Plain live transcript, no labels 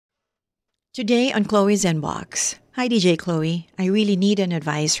Today on Chloe's Inbox. Hi, DJ Chloe. I really need an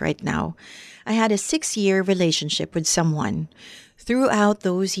advice right now. I had a 6-year relationship with someone. Throughout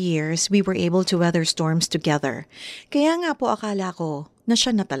those years, we were able to weather storms together. Kaya nga po akala ko na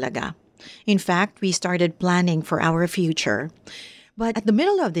siya na talaga. In fact, we started planning for our future. But at the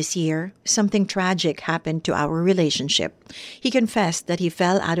middle of this year, something tragic happened to our relationship. He confessed that he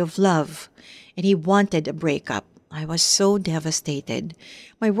fell out of love and he wanted a breakup. I was so devastated.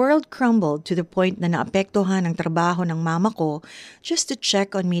 My world crumbled to the point na naapektuhan ang trabaho ng mama ko just to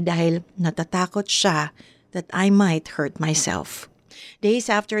check on me dahil natatakot siya that I might hurt myself.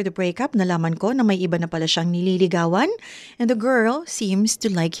 Days after the breakup, nalaman ko na may iba na pala siyang nililigawan and the girl seems to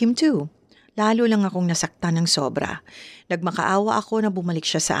like him too. Lalo lang akong nasaktan ng sobra. Nagmakaawa ako na bumalik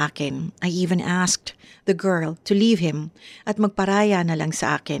siya sa akin. I even asked the girl to leave him at magparaya na lang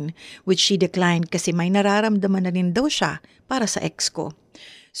sa akin, which she declined kasi may nararamdaman na rin daw siya para sa ex ko.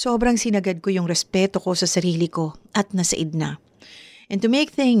 Sobrang sinagad ko yung respeto ko sa sarili ko at nasaid na. And to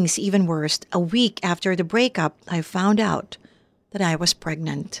make things even worse, a week after the breakup, I found out that I was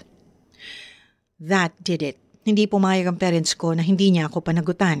pregnant. That did it. Hindi pumayag ang parents ko na hindi niya ako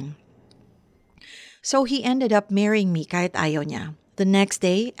panagutan. So he ended up marrying me kahit ayaw niya. The next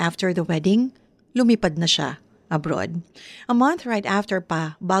day, after the wedding, lumipad na siya abroad. A month right after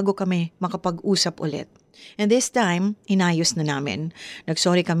pa, bago kami makapag-usap ulit. And this time, inayos na namin.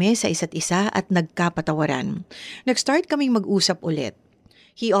 Nagsorry kami sa isa't isa at nagkapatawaran. Nag-start kaming mag-usap ulit.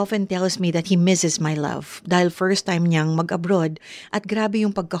 He often tells me that he misses my love dahil first time niyang mag-abroad at grabe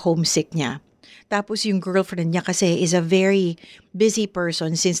yung pagka-homesick niya. Tapos yung girlfriend niya kasi is a very busy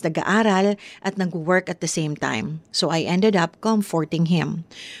person since nag-aaral at nag-work at the same time. So I ended up comforting him.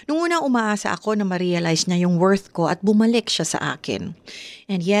 Nung una umaasa ako na ma-realize niya yung worth ko at bumalik siya sa akin.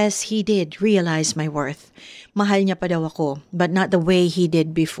 And yes, he did realize my worth. Mahal niya pa daw ako, but not the way he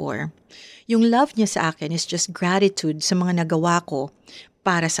did before. Yung love niya sa akin is just gratitude sa mga nagawa ko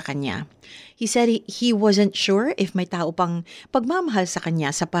para sa kanya. He said he wasn't sure if may tao pang pagmamahal sa kanya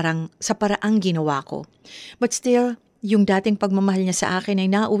sa paraang ginawa ko. But still, yung dating pagmamahal niya sa akin ay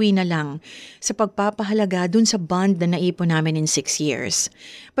nauwi na lang sa pagpapahalaga dun sa bond na naipon namin in 6 years.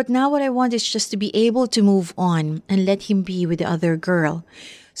 But now what I want is just to be able to move on and let him be with the other girl.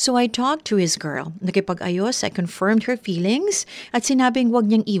 So I talked to his girl. Nakipag-ayos, I confirmed her feelings at sinabing wag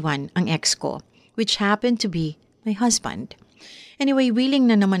niyang iwan ang ex ko, which happened to be my husband. Anyway, willing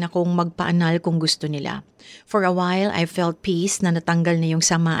na naman akong magpaanal kung gusto nila. For a while, I felt peace na natanggal na yung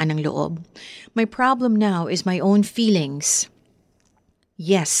samaan ng loob. My problem now is my own feelings.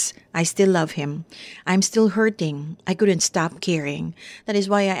 Yes, I still love him. I'm still hurting. I couldn't stop caring. That is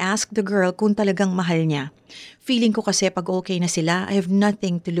why I asked the girl kung talagang mahal niya. Feeling ko kasi pag okay na sila, I have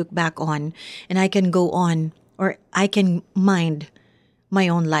nothing to look back on and I can go on or I can mind my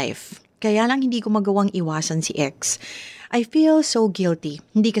own life. Kaya lang hindi ko magawang iwasan si ex. I feel so guilty.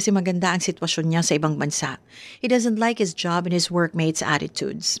 Hindi kasi maganda ang sitwasyon niya sa ibang bansa. He doesn't like his job and his workmates'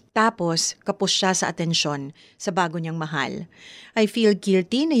 attitudes. Tapos, kapos siya sa atensyon sa bago niyang mahal. I feel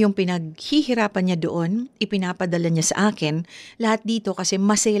guilty na yung pinaghihirapan niya doon, ipinapadala niya sa akin, lahat dito kasi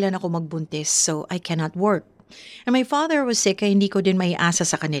maselan ako magbuntis so I cannot work. And my father was sick kaya hindi ko din maiasa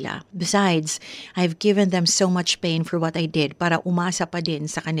sa kanila. Besides, I've given them so much pain for what I did para umasa pa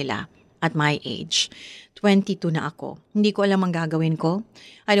din sa kanila. At my age, 22 na ako. Hindi ko alam ang gagawin ko.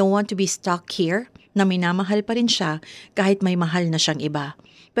 I don't want to be stuck here na minamahal pa rin siya kahit may mahal na siyang iba.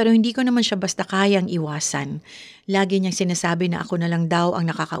 Pero hindi ko naman siya basta kayang iwasan. Lagi niyang sinasabi na ako na lang daw ang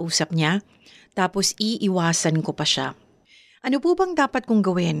nakakausap niya, tapos iiwasan ko pa siya. Ano po bang dapat kong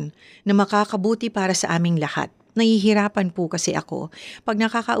gawin na makakabuti para sa aming lahat? Nahihirapan po kasi ako. Pag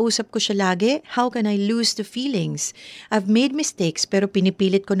nakakausap ko siya lagi, how can I lose the feelings? I've made mistakes pero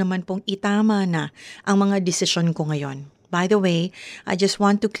pinipilit ko naman pong itama na ang mga desisyon ko ngayon. By the way, I just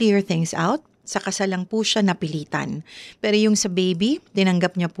want to clear things out. Sa kasal lang po siya napilitan. Pero yung sa baby,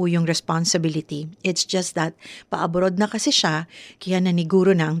 tinanggap niya po yung responsibility. It's just that pa-abroad na kasi siya, kaya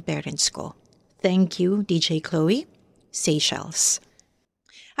naniguro na ang parents ko. Thank you, DJ Chloe. Seychelles.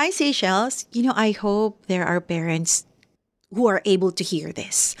 Hi, Seychelles. I hope there are parents who are able to hear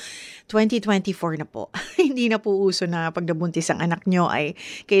this. 2024 na po. Hindi na po uso na pag nabuntis ang anak nyo ay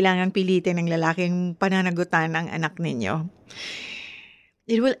kailangang pilitin ng lalaking pananagutan ang anak ninyo.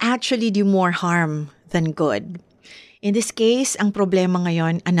 It will actually do more harm than good. In this case, ang problema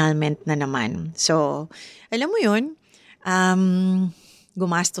ngayon, annulment na naman. So, alam mo yun,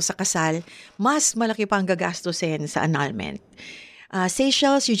 gumastos sa kasal, mas malaki pa ang gagastusin sa annulment.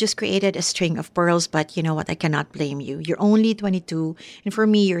 Seychelles, you just created a string of pearls, but you know what? I cannot blame you. You're only 22. And for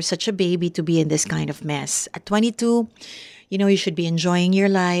me, you're such a baby to be in this kind of mess. At 22, you should be enjoying your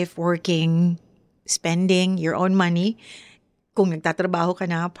life, working, spending your own money. Kung nagtatrabaho ka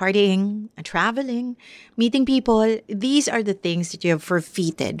na, partying, traveling, meeting people, these are the things that you have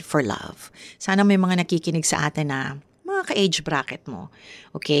forfeited for love. Sana may mga nakikinig sa atin na mga ka-age bracket mo.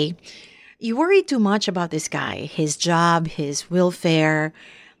 Okay? You worry too much about this guy, his job, his welfare,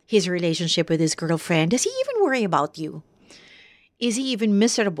 his relationship with his girlfriend. Does he even worry about you? Is he even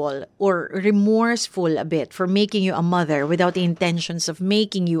miserable or remorseful a bit for making you a mother without the intentions of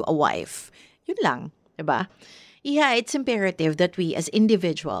making you a wife? Yun lang, diba? Yeah, it's imperative that we as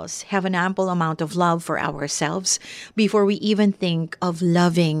individuals have an ample amount of love for ourselves before we even think of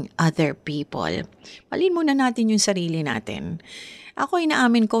loving other people. Malin muna natin yung sarili natin. Ako,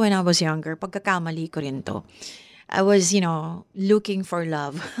 inaamin ko when I was younger, pagkakamali ko rin to. I was, looking for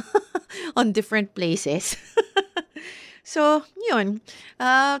love on different places. So, yun.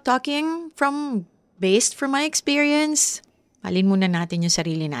 Based from my experience, malin muna natin yung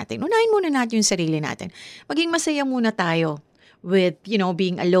sarili natin. Unahin muna natin yung sarili natin. Maging masaya muna tayo with,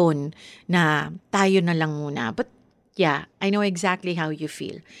 being alone na tayo na lang muna. But yeah, I know exactly how you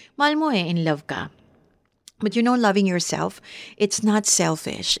feel. Mahal mo in love ka. But loving yourself, it's not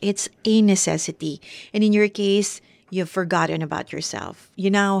selfish. It's a necessity. And in your case, you've forgotten about yourself.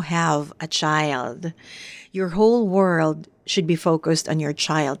 You now have a child. Your whole world should be focused on your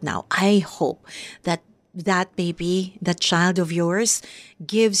child now. I hope that baby, that child of yours,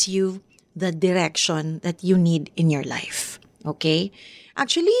 gives you the direction that you need in your life. Okay?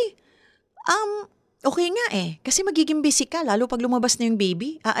 Actually, okay nga Kasi magiging busy ka, lalo pag lumabas na yung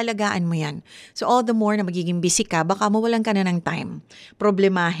baby, aalagaan mo yan. So all the more na magiging busy ka, baka mawalan ka na ng time.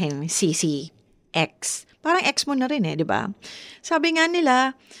 Problemahin si ex. Parang ex mo na rin di ba? Sabi nga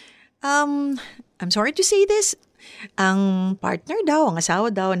nila, I'm sorry to say this, ang partner daw, ang asawa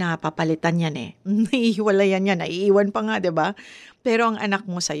daw, napapalitan yan Naihiwalayan yan, naiiwan pa nga, di ba? Pero ang anak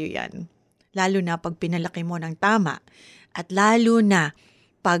mo sa'yo yan. Lalo na pag pinalaki mo ng tama. At lalo na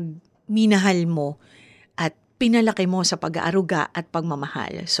pag minahal mo at pinalaki mo sa pag-aaruga at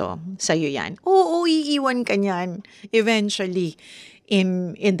pagmamahal. So, sa'yo yan. Oo, iiwan ka niyan eventually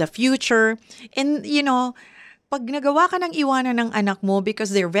in the future. And, pag nagawa ka ng iwanan ng anak mo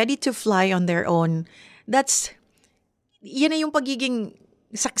because they're ready to fly on their own, yan na yung pagiging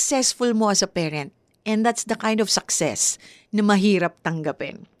successful mo as a parent. And that's the kind of success na mahirap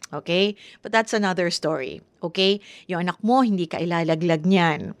tanggapin. Okay? But that's another story. Okay? Yung anak mo, hindi ka ilalaglag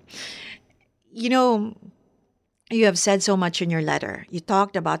niyan. You have said so much in your letter. You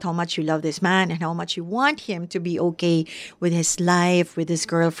talked about how much you love this man and how much you want him to be okay with his life, with his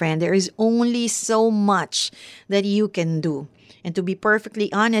girlfriend. There is only so much that you can do. And to be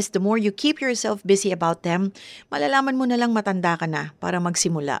perfectly honest, the more you keep yourself busy about them, malalaman mo na lang matanda ka na para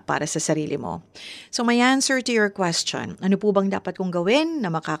magsimula para sa sarili mo. So my answer to your question, ano po bang dapat kong gawin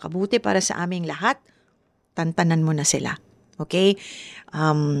na makakabuti para sa aming lahat? Tantanan mo na sila. Okay?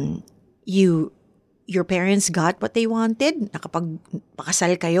 Your parents got what they wanted.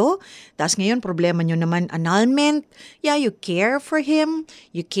 Nakapagpakasal kayo. Tapos ngayon, problema nyo naman, annulment. Yeah, you care for him.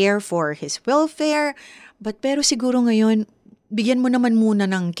 You care for his welfare. Pero siguro ngayon, bigyan mo naman muna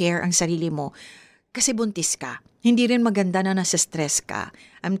ng care ang sarili mo. Kasi buntis ka. Hindi rin maganda na nasa stress ka.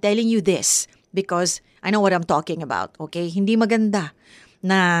 I'm telling you this because I know what I'm talking about. Okay? Hindi maganda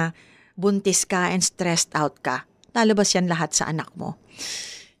na buntis ka and stressed out ka. Lalabas yan lahat sa anak mo.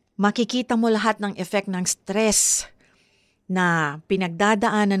 Makikita mo lahat ng effect ng stress na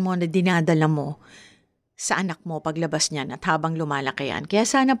pinagdadaanan mo, na dinadala mo sa anak mo paglabas niyan at habang lumalaki yan. Kaya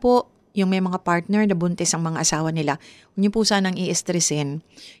sana po, yung may mga partner na buntis ang mga asawa nila, huwag niyo po sanang i-stressin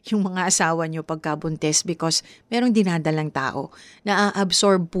yung mga asawa niyo pagkabuntis because merong dinadalang tao na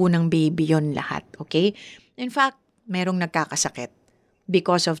a-absorb po ng baby yon lahat. Okay? In fact, merong nagkakasakit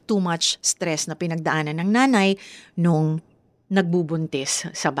because of too much stress na pinagdaanan ng nanay nung nagbubuntis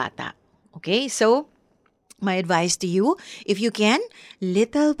sa bata. Okay? So, my advice to you, if you can,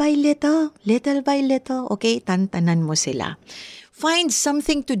 little by little, okay, tantanan mo sila. Find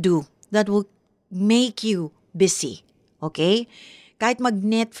something to do that will make you busy. Okay? Kahit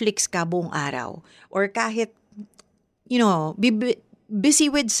mag-Netflix ka buong araw or kahit, be busy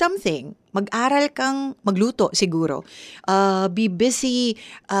with something. Mag-aral kang magluto siguro. Be busy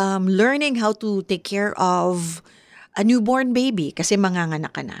learning how to take care of a newborn baby kasi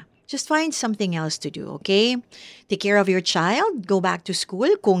manganganak ka na. Just find something else to do, okay? Take care of your child. Go back to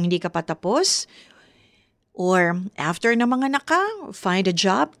school kung hindi ka pa tapos. Or after na mga anak ka, find a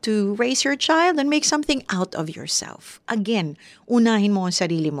job to raise your child and make something out of yourself. Again, unahin mo ang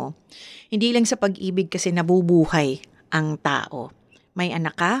sarili mo. Hindi lang sa pag-ibig kasi nabubuhay ang tao. May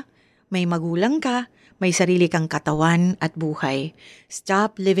anak ka, may magulang ka, may sarili kang katawan at buhay.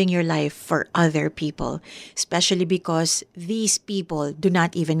 Stop living your life for other people, especially because these people do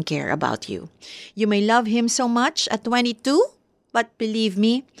not even care about you. You may love him so much at 22, but believe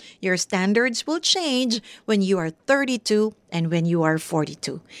me, your standards will change when you are 32 and when you are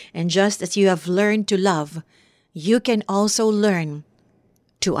 42. And just as you have learned to love, you can also learn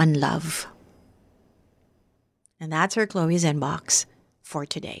to unlove. And that's our Chloe's Inbox for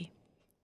today.